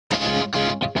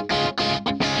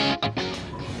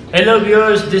Hello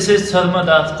viewers, this is Sarmad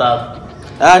Aftab.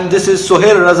 And this is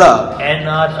Sohail Raza. And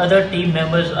our other team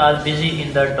members are busy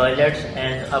in the toilets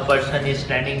and a person is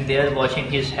standing there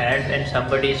washing his hands and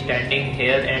somebody is standing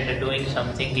here and doing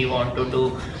something he want to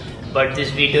do. But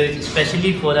this video is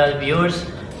especially for our viewers,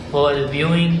 for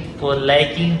viewing, for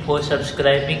liking, for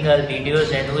subscribing our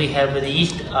videos, and we have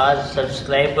reached our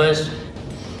subscribers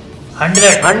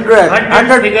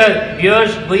 100 figure.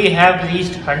 Viewers, we have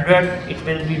reached 100. It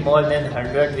will be more than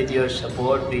 100 with your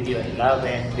support, with your love,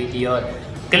 and with your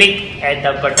click at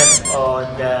the button on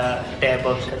the tab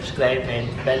of subscribe and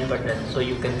bell button, so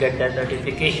you can get the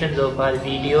notifications of our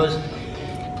videos.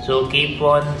 So keep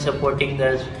on supporting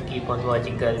us, keep on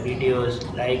watching our videos,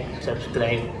 like,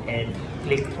 subscribe and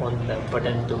click on the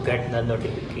button to get the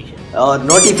notification. और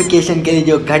notification के लिए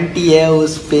जो घंटी है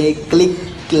उस पे click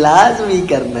लाजमी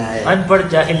करना है। अनपढ़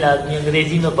जाहिल आदमी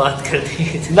अंग्रेजी में बात करती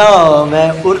है। नो,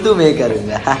 मैं उर्दू में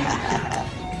करूँगा।